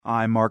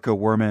I'm Marco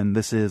Werman.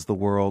 This is The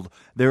World.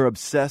 They're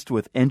obsessed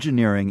with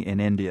engineering in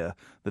India.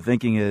 The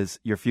thinking is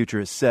your future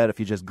is set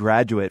if you just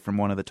graduate from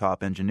one of the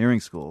top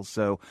engineering schools.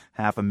 So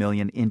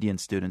 500,000 Indian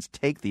students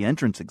take the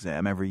entrance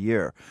exam every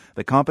year.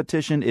 The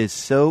competition is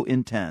so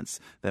intense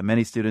that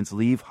many students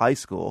leave high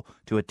school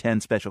to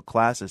attend special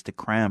classes to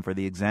cram for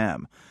the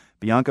exam.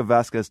 Bianca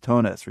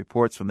Vasquez-Tones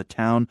reports from the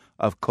town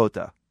of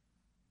Kota.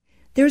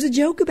 There's a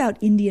joke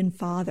about Indian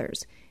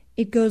fathers.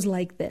 It goes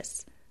like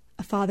this.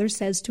 A father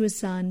says to his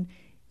son,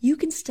 "You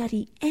can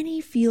study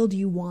any field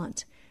you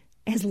want,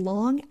 as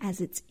long as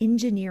it's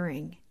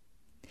engineering."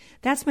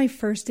 That's my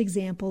first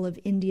example of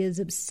India's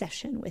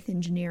obsession with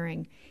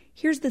engineering.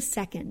 Here's the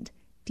second,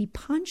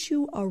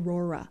 Dipanshu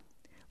Arora.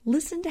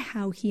 Listen to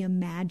how he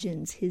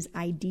imagines his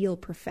ideal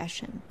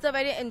profession. It's a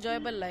very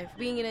enjoyable life,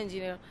 being an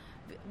engineer.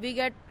 We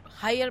get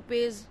higher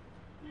pays,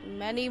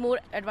 many more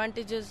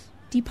advantages.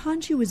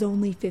 Dipanshu is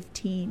only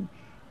 15.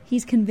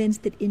 He's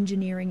convinced that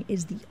engineering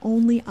is the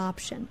only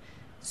option.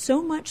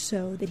 So much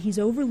so that he's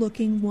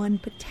overlooking one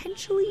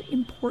potentially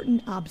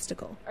important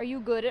obstacle. Are you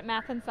good at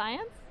math and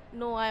science?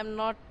 No, I am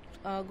not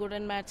good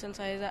in maths and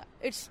science.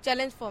 It's a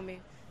challenge for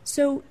me.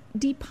 So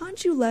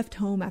Dipanshu left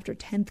home after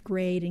 10th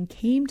grade and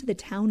came to the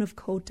town of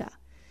Kota.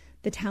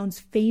 The town's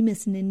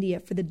famous in India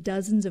for the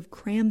dozens of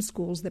cram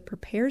schools that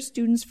prepare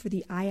students for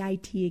the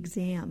IIT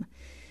exam.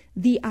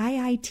 The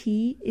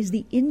IIT is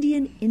the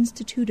Indian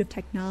Institute of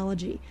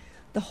Technology,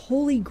 the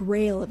holy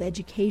grail of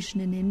education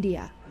in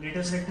India.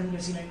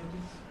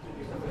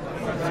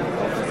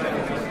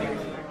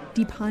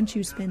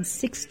 Dipanshu spends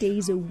 6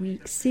 days a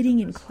week sitting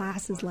in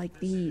classes like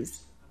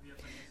these.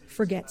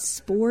 Forget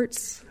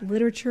sports,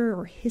 literature,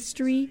 or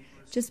history,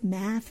 just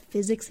math,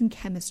 physics, and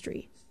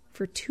chemistry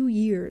for 2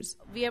 years.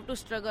 We have to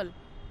struggle.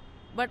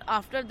 But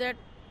after that,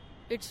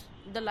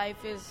 the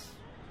life is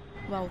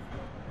wow.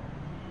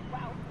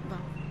 Wow.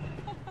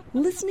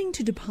 Listening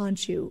to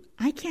Dipanshu,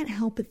 I can't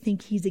help but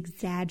think he's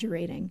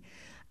exaggerating.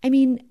 I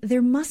mean,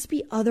 there must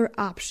be other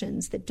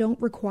options that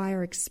don't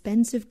require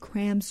expensive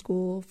cram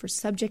school for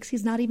subjects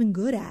he's not even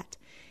good at.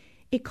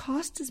 It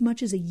costs as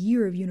much as a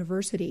year of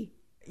university.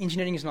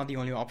 Engineering is not the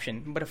only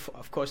option, but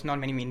of course not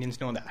many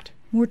Indians know that.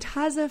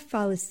 Murtaza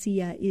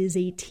Falasia is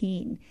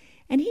 18,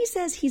 and he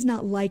says he's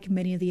not like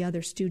many of the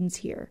other students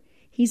here.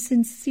 He's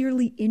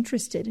sincerely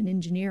interested in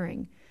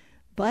engineering,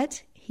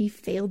 but he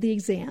failed the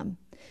exam.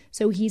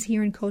 So he's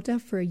here in Kota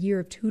for a year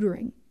of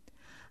tutoring.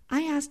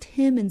 I asked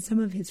him and some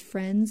of his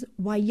friends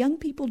why young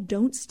people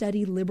don't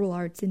study liberal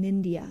arts in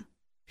India.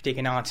 If you take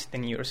an arts,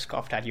 then you're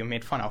scoffed at, you're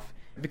made fun of,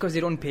 because they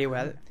don't pay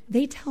well.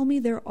 They tell me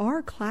there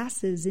are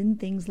classes in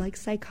things like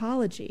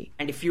psychology.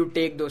 And if you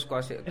take those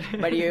courses,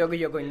 but you're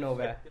going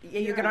nowhere.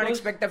 You cannot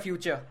expect a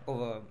future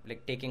over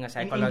taking a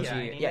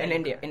psychology.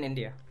 In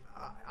India.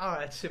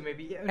 So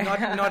maybe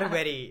not a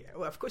very,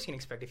 of course you can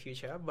expect a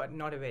future, but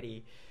not a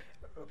very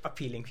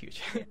appealing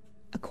future.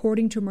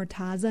 According to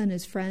Murtaza and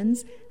his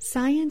friends,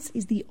 science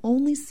is the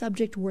only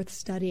subject worth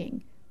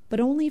studying, but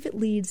only if it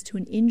leads to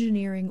an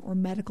engineering or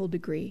medical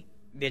degree.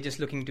 They're just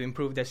looking to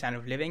improve their standard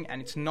of living,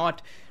 and it's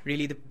not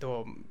really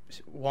the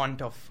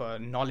want of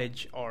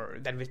knowledge or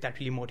that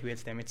really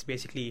motivates them. It's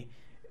basically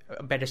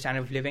a better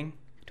standard of living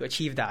to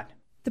achieve that.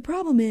 The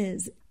problem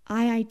is,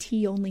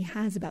 IIT only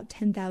has about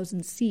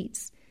 10,000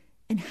 seats,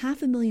 and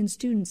 500,000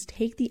 students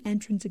take the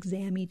entrance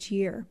exam each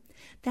year.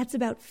 That's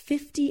about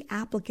 50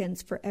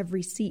 applicants for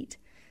every seat.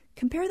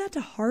 Compare that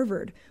to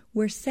Harvard,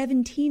 where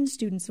 17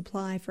 students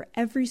apply for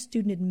every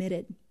student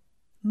admitted.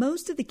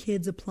 Most of the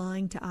kids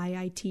applying to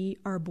IIT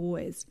are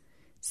boys.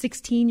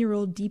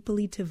 16-year-old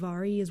Deepali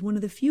Tiwari is one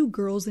of the few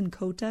girls in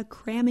Kota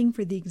cramming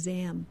for the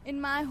exam. In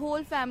my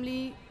whole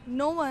family,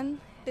 no one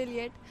till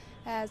yet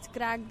has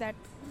cracked that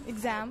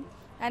exam,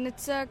 and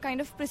it's a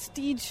kind of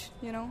prestige,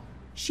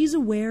 She's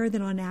aware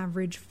that on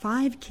average,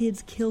 5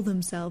 kids kill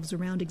themselves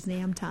around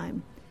exam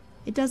time.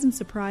 It doesn't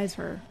surprise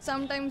her.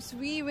 Sometimes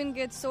we even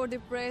get so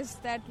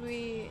depressed that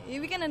we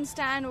can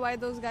understand why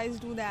those guys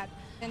do that.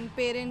 And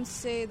parents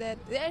say that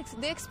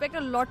they expect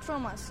a lot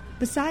from us.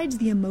 Besides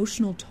the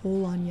emotional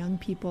toll on young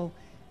people,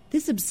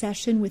 this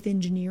obsession with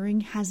engineering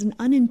has an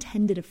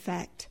unintended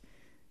effect.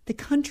 The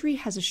country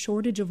has a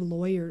shortage of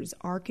lawyers,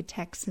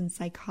 architects, and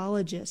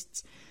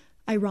psychologists.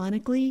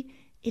 Ironically,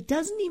 it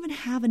doesn't even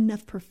have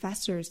enough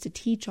professors to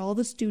teach all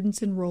the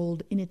students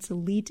enrolled in its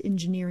elite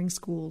engineering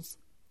schools.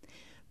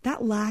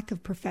 That lack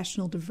of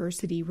professional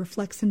diversity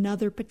reflects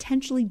another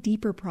potentially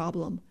deeper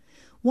problem,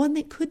 one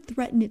that could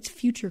threaten its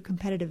future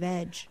competitive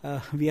edge.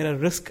 We are a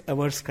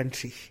risk-averse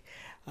country,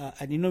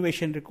 and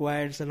innovation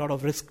requires a lot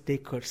of risk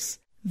takers.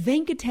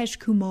 Venkatesh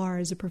Kumar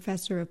is a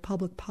professor of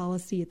public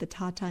policy at the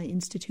Tata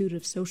Institute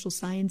of Social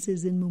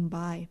Sciences in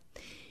Mumbai.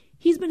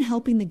 He's been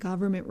helping the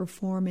government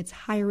reform its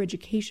higher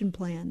education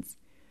plans.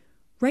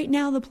 Right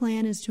now, the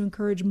plan is to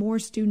encourage more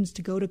students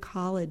to go to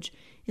college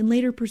and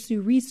later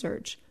pursue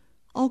research,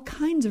 all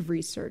kinds of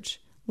research,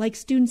 like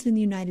students in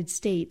the United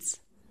States.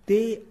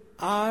 They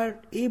are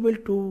able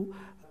to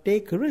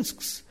take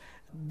risks.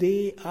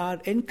 They are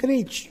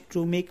encouraged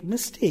to make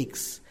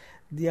mistakes.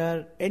 They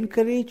are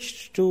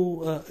encouraged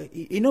to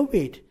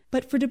innovate.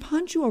 But for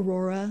Dipanshu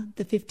Arora,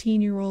 the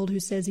 15-year-old who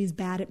says he's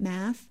bad at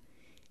math,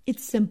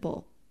 it's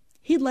simple.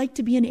 He'd like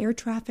to be an air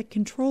traffic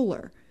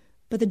controller,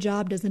 but the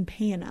job doesn't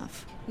pay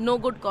enough. No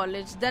good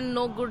college, then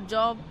no good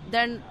job,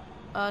 then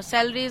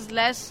salary is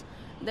less,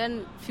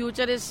 then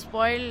future is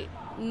spoiled,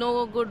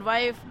 no good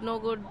wife, no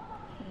good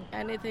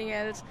anything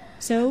else.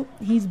 So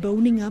he's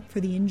boning up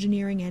for the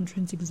engineering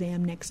entrance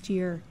exam next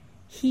year.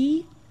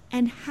 He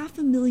and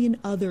 500,000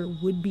 other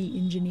would-be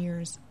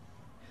engineers.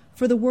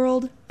 For The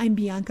World, I'm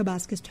Bianca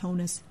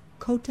Vasquez-Tonis,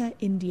 Kota,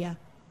 India.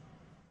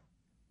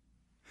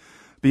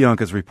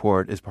 Bianca's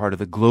report is part of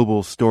the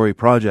Global Story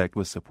Project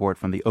with support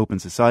from the Open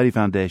Society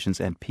Foundations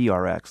and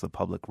PRX, the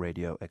Public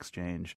Radio Exchange.